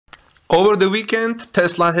Over the weekend,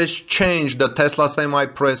 Tesla has changed the Tesla Semi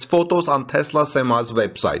press photos on Tesla Semi's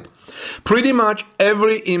website. Pretty much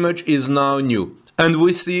every image is now new, and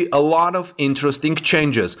we see a lot of interesting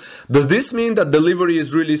changes. Does this mean that delivery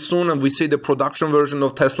is really soon and we see the production version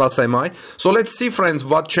of Tesla Semi? So let's see, friends,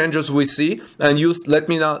 what changes we see, and you let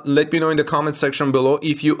me know in the comment section below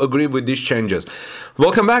if you agree with these changes.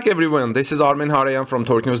 Welcome back, everyone. This is Armen Harayan from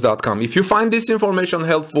TorqueNews.com. If you find this information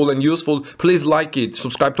helpful and useful, please like it,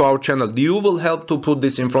 subscribe to our channel. You will help to put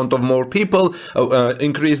this in front of more people,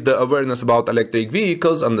 increase the awareness about electric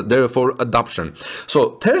vehicles and therefore adoption.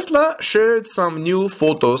 So Tesla shared some new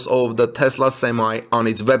photos of the Tesla Semi on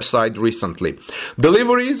its website recently.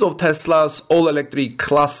 Deliveries of Tesla's all-electric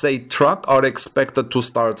Class 8 truck are expected to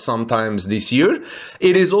start sometimes this year.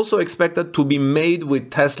 It is also expected to be made with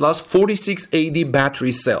Tesla's 4680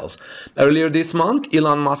 battery cells. Earlier this month,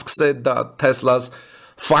 Elon Musk said that Tesla's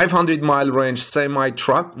 500-mile range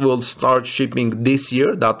semi-truck will start shipping this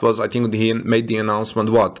year. That was, I think he made the announcement,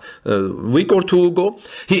 a week or two ago.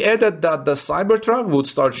 He added that the Cybertruck would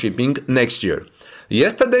start shipping next year.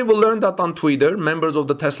 Yesterday, we learned that on Twitter, members of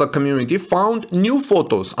the Tesla community found new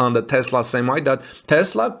photos on the Tesla Semi that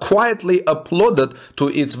Tesla quietly uploaded to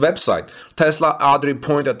its website. Tesla Adri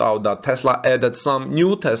pointed out that Tesla added some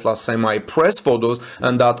new Tesla Semi press photos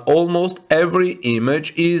and that almost every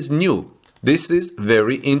image is new. This is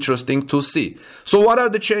very interesting to see. So what are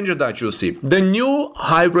the changes that you see? The new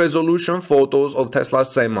high-resolution photos of Tesla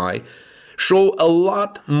Semi show a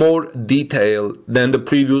lot more detail than the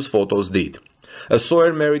previous photos did. As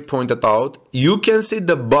Sawyer Merrit pointed out, you can see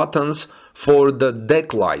the buttons for the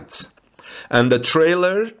deck lights and the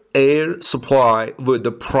trailer air supply with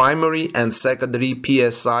the primary and secondary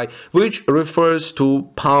PSI, which refers to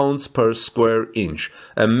pounds per square inch,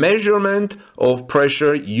 a measurement of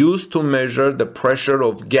pressure used to measure the pressure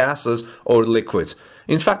of gases or liquids.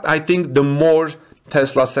 In fact, I think the more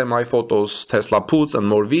Tesla Semi photos Tesla puts and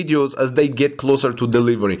more videos as they get closer to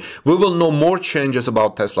delivery, we will know more changes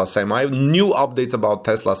about Tesla Semi, new updates about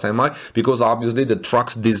Tesla Semi, because obviously the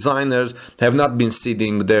truck's designers have not been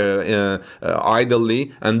sitting there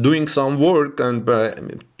idly and doing some work and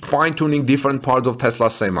fine-tuning different parts of Tesla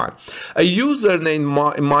Semi. A user named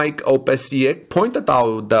Mike Opesiek pointed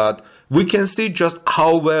out that we can see just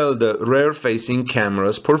how well the rear-facing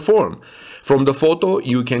cameras perform. From the photo,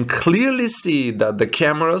 you can clearly see that the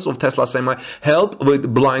cameras of Tesla Semi help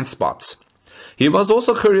with blind spots. He was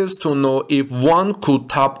also curious to know if one could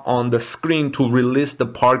tap on the screen to release the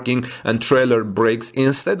parking and trailer brakes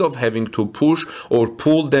instead of having to push or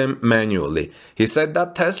pull them manually. He said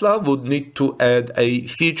that Tesla would need to add a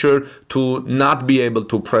feature to not be able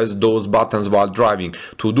to press those buttons while driving.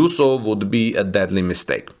 To do so would be a deadly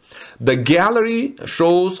mistake. The gallery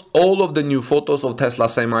shows all of the new photos of Tesla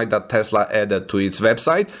Semi that Tesla added to its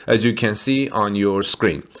website, as you can see on your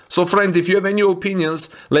screen. So friends, if you have any opinions,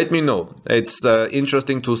 let me know. It's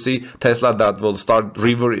interesting to see Tesla that will start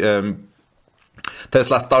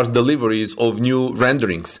Tesla starts deliveries of new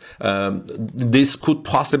renderings. This could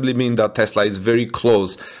possibly mean that Tesla is very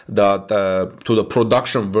close to the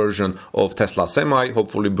production version of Tesla Semi,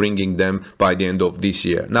 hopefully bringing them by the end of this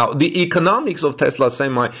year. Now, the economics of Tesla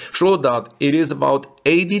Semi show that it is about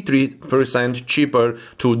 83% cheaper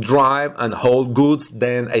to drive and haul goods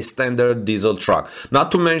than a standard diesel truck.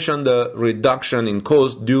 Not to mention the reduction in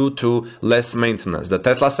cost due to less maintenance. The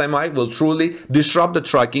Tesla Semi will truly disrupt the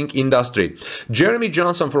trucking industry. Jeremy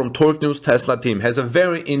Johnson from Torque News Tesla team has a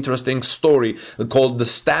very interesting story called The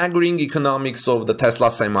Staggering Economics of the Tesla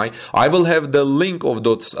Semi. I will have the link of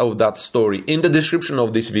that story in the description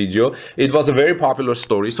of this video. It was a very popular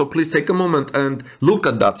story, so please take a moment and look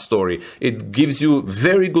at that story. It gives you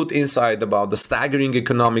very good insight about the staggering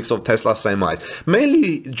economics of Tesla Semi.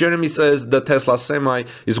 Mainly, Jeremy says the Tesla Semi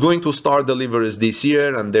is going to start deliveries this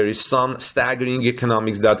year, and there is some staggering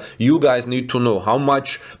economics that you guys need to know how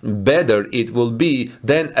much better it will be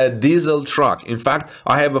than a diesel truck. In fact,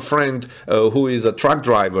 I have a friend who is a truck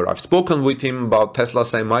driver. I've spoken with him about Tesla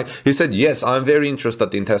Semi. He said, yes, I'm very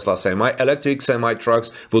interested in Tesla Semi. Electric semi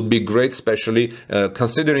trucks would be great, especially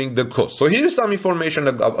considering the cost. So here's some information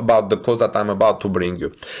about the cost that I'm about to bring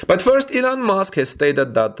you. But first, Elon Musk has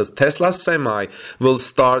stated that the Tesla Semi will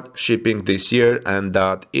start shipping this year and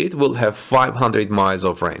that it will have 500 miles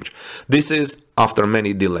of range. This is after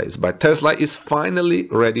many delays, but Tesla is finally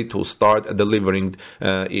ready to start delivering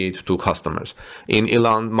it to customers. In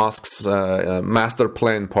Elon Musk's Master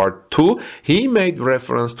Plan Part 2, he made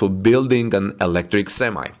reference to building an electric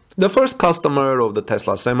semi. The first customer of the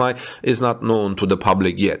Tesla Semi is not known to the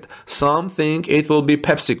public yet. Some think it will be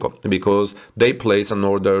PepsiCo because they place an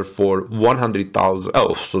order for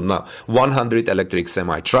 100 electric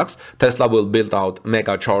semi trucks. Tesla will build out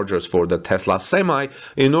mega chargers for the Tesla Semi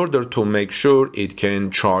in order to make sure it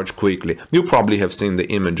can charge quickly. You probably have seen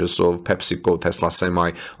the images of PepsiCo Tesla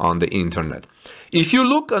Semi on the internet. If you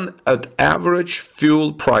look at average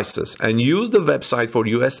fuel prices and use the website for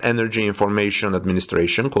US Energy Information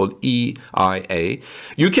Administration called EIA,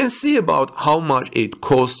 you can see about how much it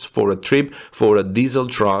costs for a trip for a diesel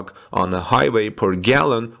truck on a highway per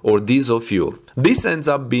gallon or diesel fuel. This ends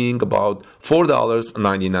up being about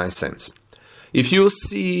 $4.99. If you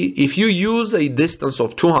use a distance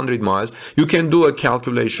of 200 miles, you can do a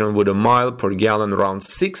calculation with a mile per gallon around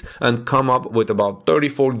 6 and come up with about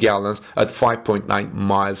 34 gallons at 5.9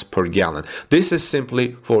 miles per gallon. This is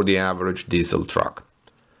simply for the average diesel truck.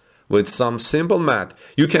 With some simple math,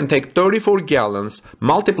 you can take 34 gallons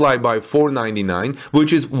multiplied by $4.99,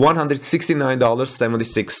 which is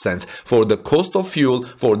 $169.76 for the cost of fuel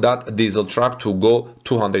for that diesel truck to go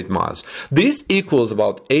 200 miles. This equals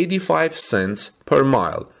about 85 cents per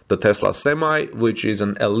mile. The Tesla Semi, which is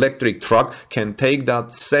an electric truck, can take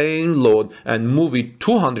that same load and move it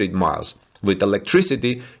 200 miles. With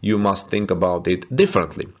electricity, you must think about it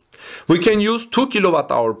differently. We can use 2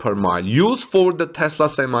 kilowatt-hour per mile used for the Tesla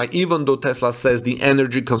Semi, even though Tesla says the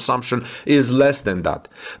energy consumption is less than that.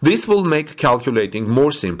 This will make calculating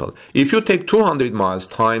more simple. If you take 200 miles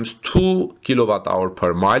times 2 kilowatt-hour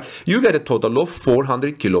per mile, you get a total of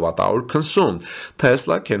 400 kilowatt-hour consumed.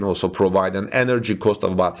 Tesla can also provide an energy cost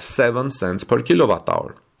of about 7 cents per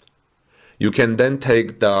kilowatt-hour. You can then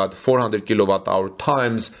take that 400 kilowatt-hour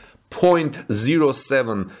times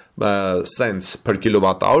 0.07 cents per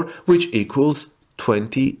kilowatt hour, which equals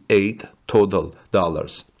 $28 total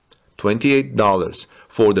dollars. $28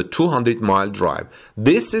 for the 200-mile drive.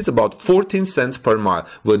 This is about 14 cents per mile.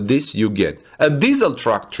 With this, you get a diesel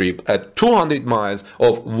truck trip at 200 miles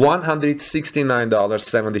of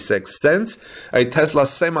 $169.76. A Tesla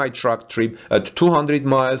semi-truck trip at 200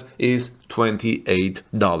 miles is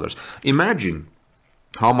 $28. Imagine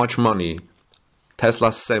how much money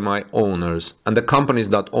Tesla Semi owners and the companies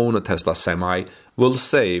that own a Tesla Semi will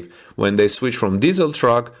save when they switch from diesel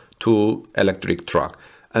truck to electric truck.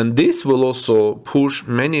 And this will also push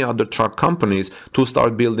many other truck companies to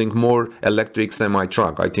start building more electric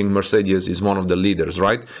semi-truck. I think Mercedes is one of the leaders,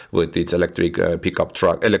 right? With its electric pickup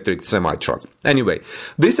truck, electric semi-truck. Anyway,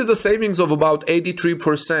 this is a savings of about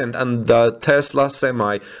 83%, and the Tesla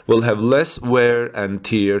Semi will have less wear and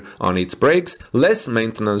tear on its brakes, less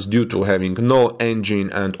maintenance due to having no engine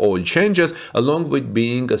and oil changes, along with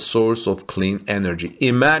being a source of clean energy.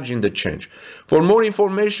 Imagine the change. For more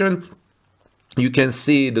information, you can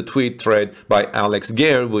see the tweet thread by Alex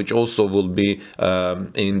Gare, which also will be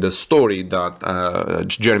in the story that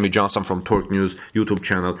Jeremy Johnson from Torque News YouTube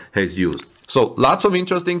channel has used. So lots of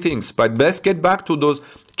interesting things, but let's get back to those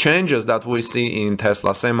changes that we see in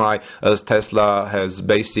Tesla Semi, as Tesla has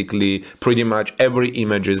basically pretty much every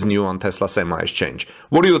image is new on Tesla Semi has changed.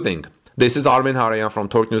 What do you think? This is Armin Harayan from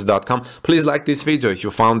TorqueNews.com. Please like this video if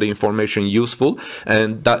you found the information useful,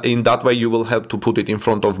 and in that way you will help to put it in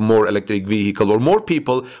front of more electric vehicle or more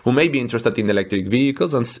people who may be interested in electric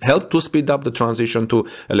vehicles and help to speed up the transition to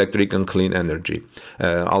electric and clean energy.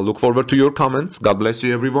 I'll look forward to your comments. God bless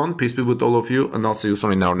you everyone. Peace be with all of you, and I'll see you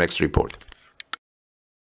soon in our next report.